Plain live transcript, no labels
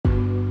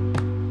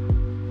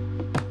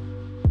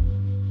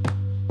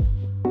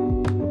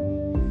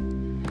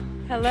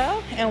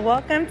Hello and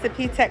welcome to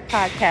P-Tech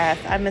Podcast.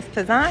 I'm Ms.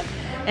 Pazant,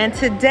 and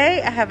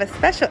today I have a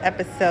special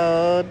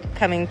episode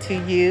coming to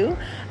you.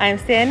 I'm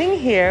standing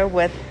here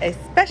with a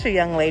special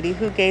young lady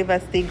who gave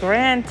us the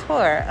grand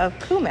tour of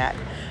CUMAC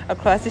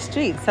across the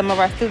street. Some of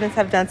our students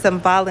have done some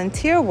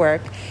volunteer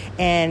work,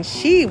 and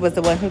she was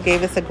the one who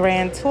gave us a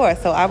grand tour.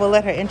 So I will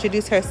let her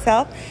introduce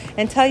herself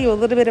and tell you a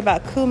little bit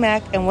about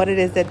CUMAC and what it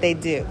is that they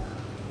do.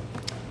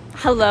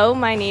 Hello,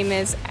 my name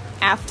is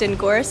Afton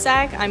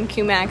Gorisak. I'm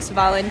CUMAC's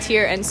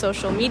volunteer and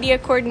social media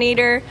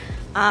coordinator.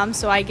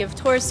 So I give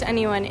tours to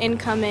anyone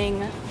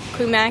incoming.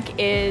 CUMAC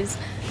is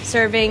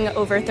serving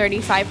over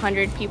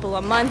 3,500 people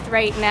a month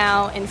right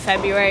now. In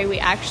February, we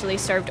actually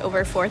served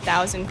over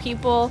 4,000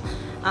 people.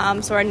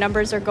 So our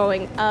numbers are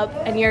going up,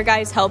 and your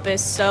guys' help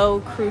is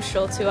so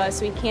crucial to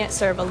us. We can't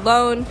serve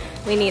alone.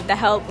 We need the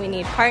help. We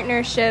need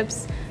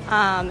partnerships.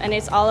 And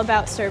it's all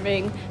about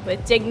serving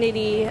with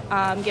dignity,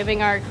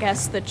 giving our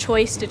guests the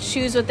choice to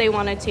choose what they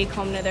want to take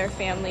home to their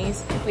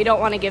families. We don't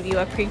want to give you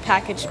a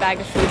prepackaged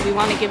bag of food. We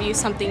want to give you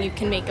something you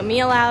can make a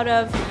meal out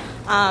of.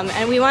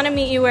 And we want to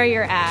meet you where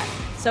you're at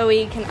so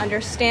we can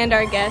understand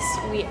our guests.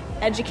 We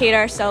educate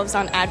ourselves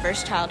on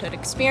adverse childhood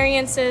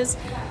experiences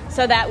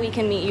so that we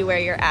can meet you where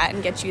you're at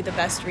and get you the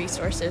best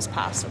resources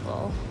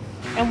possible.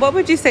 And what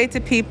would you say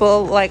to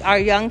people, like our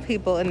young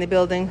people in the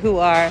building who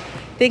are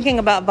thinking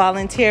about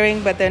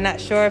volunteering, but they're not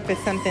sure if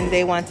it's something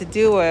they want to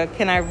do, or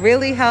can I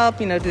really help?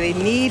 Do they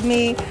need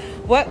me?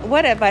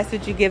 What advice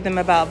would you give them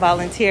about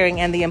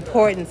volunteering and the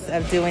importance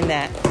of doing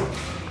that?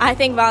 I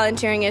think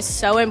volunteering is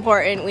so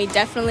important. We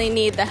definitely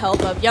need the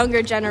help of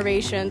younger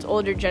generations,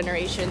 older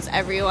generations,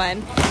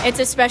 everyone.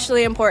 It's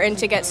especially important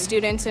to get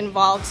students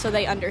involved so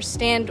they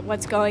understand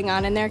what's going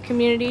on in their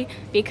community,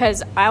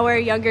 because our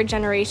younger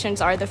generations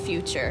are the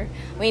future.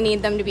 We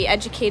need them to be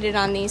educated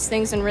on these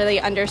things and really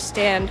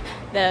understand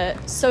the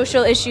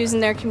social issues in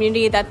their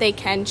community that they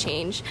can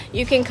change.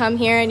 You can come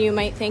here and you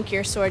might think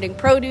you're sorting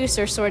produce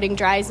or sorting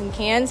dries and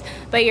cans,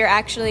 but you're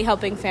actually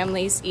helping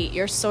families eat.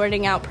 You're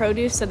sorting out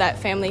produce so that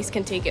families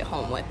can take it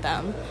home with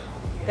them.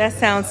 That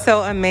sounds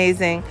so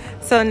amazing.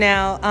 So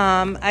now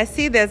I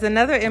see there's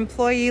another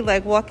employee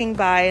walking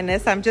by, and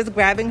I'm just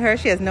grabbing her.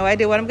 She has no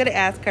idea what I'm going to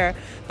ask her,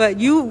 but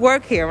you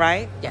work here,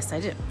 right? Yes, I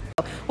do.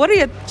 What are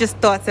your just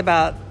thoughts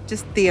about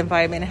just the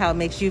environment and how it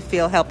makes you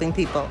feel helping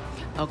people?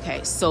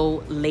 Okay,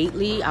 so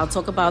lately, I'll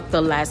talk about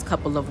the last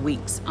couple of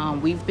weeks.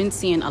 We've been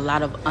seeing a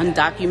lot of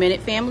undocumented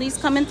families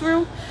coming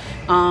through.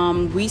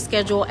 We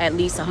schedule at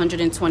least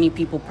 120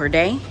 people per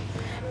day,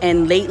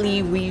 and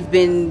lately we've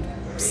been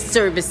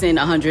servicing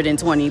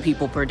 120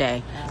 people per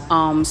day.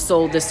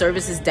 So the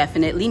service is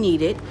definitely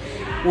needed.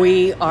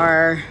 We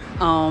are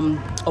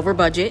over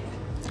budget.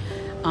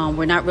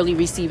 We're not really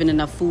receiving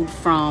enough food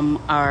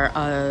from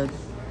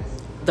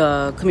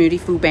the community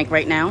food bank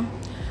right now.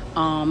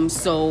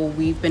 So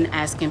we've been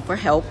asking for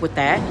help with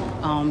that,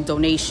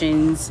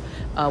 donations,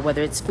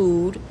 whether it's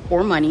food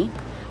or money,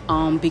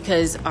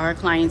 because our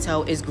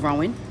clientele is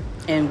growing,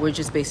 and we're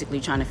just basically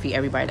trying to feed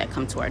everybody that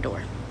comes to our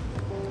door.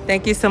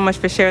 Thank you so much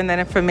for sharing that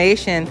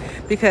information,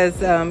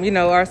 because,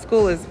 our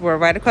school we're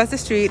right across the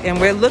street,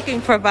 and we're looking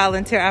for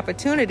volunteer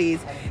opportunities.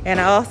 And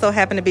I also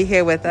happen to be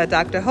here with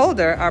Dr.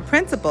 Holder, our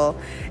principal,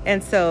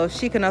 and so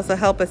she can also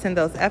help us in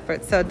those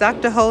efforts. So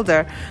Dr.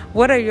 Holder,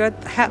 what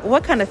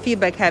kind of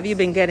feedback have you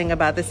been getting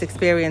about this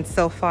experience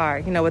so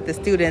far, with the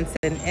students,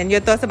 and your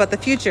thoughts about the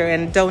future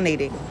and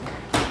donating?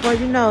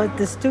 Well,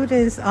 the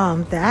students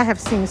that I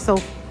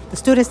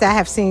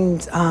have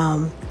seen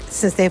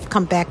since they've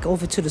come back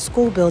over to the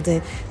school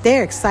building,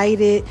 they're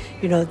excited.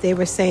 They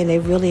were saying they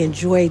really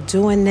enjoy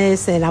doing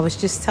this. And I was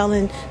just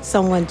telling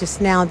someone just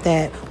now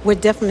that we're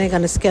definitely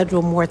going to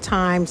schedule more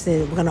times,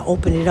 and we're going to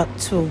open it up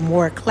to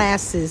more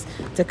classes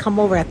to come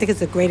over. I think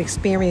it's a great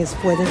experience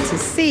for them to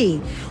see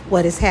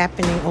what is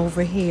happening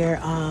over here.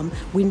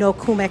 We know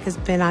CUMAC has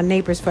been our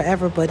neighbors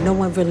forever, but no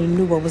one really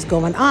knew what was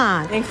going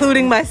on,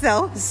 including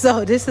myself.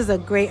 So this is a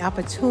great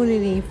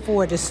opportunity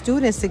for the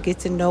students to get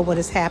to know what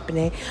is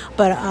happening.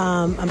 But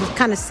I'm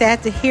kind of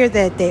sad to hear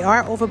that they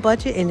are over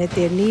budget and that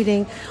they're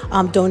needing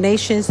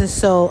donations. And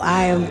so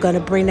I am going to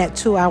bring that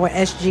to our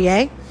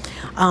SGA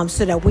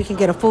so that we can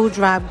get a food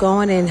drive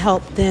going and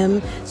help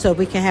them, so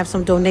we can have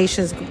some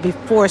donations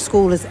before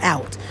school is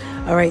out.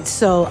 All right,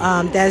 so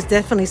that's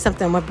definitely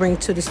something I'm going to bring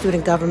to the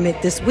student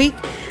government this week,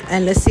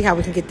 and let's see how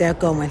we can get that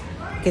going,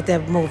 get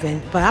that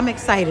moving. But I'm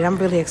excited. I'm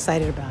really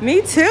excited about it.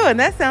 Me too, and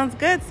that sounds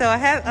good. So I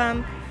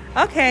have,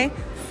 okay.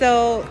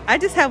 So I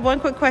just have one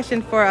quick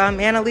question for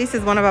Annalise,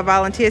 is one of our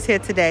volunteers here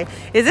today.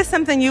 Is this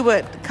something you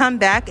would come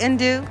back and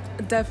do?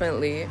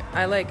 Definitely.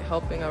 I like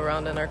helping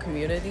around in our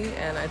community,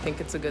 and I think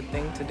it's a good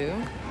thing to do.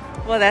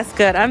 Well, that's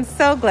good. I'm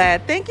so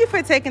glad. Thank you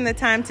for taking the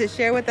time to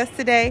share with us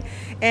today.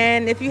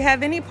 And if you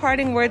have any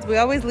parting words, we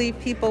always leave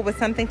people with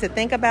something to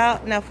think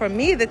about. Now, for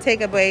me, the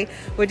takeaway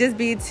would just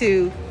be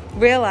to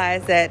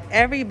realize that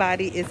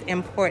everybody is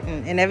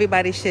important and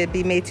everybody should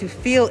be made to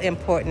feel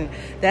important.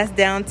 That's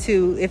down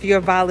to if you're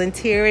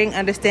volunteering,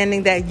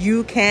 understanding that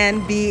you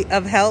can be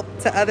of help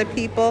to other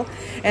people.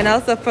 And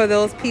also for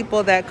those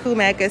people that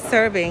CUMAC is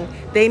serving,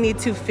 they need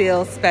to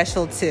feel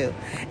special too.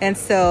 And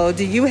so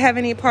do you have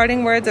any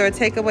parting words or a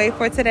takeaway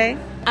for today?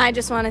 I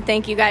just want to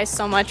thank you guys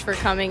so much for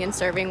coming and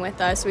serving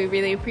with us. We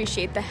really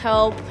appreciate the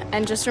help.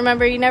 And just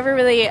remember, you never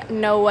really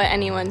know what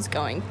anyone's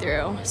going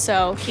through.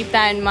 So keep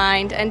that in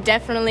mind and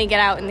definitely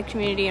get out in the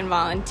community and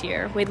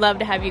volunteer. We'd love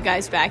to have you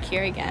guys back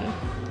here again.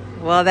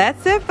 Well,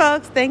 that's it,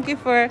 folks. Thank you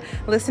for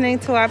listening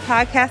to our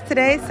podcast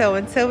today. So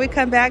until we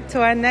come back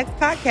to our next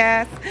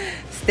podcast,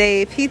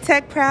 stay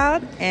P-Tech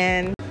proud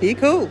and be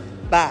cool.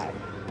 Bye.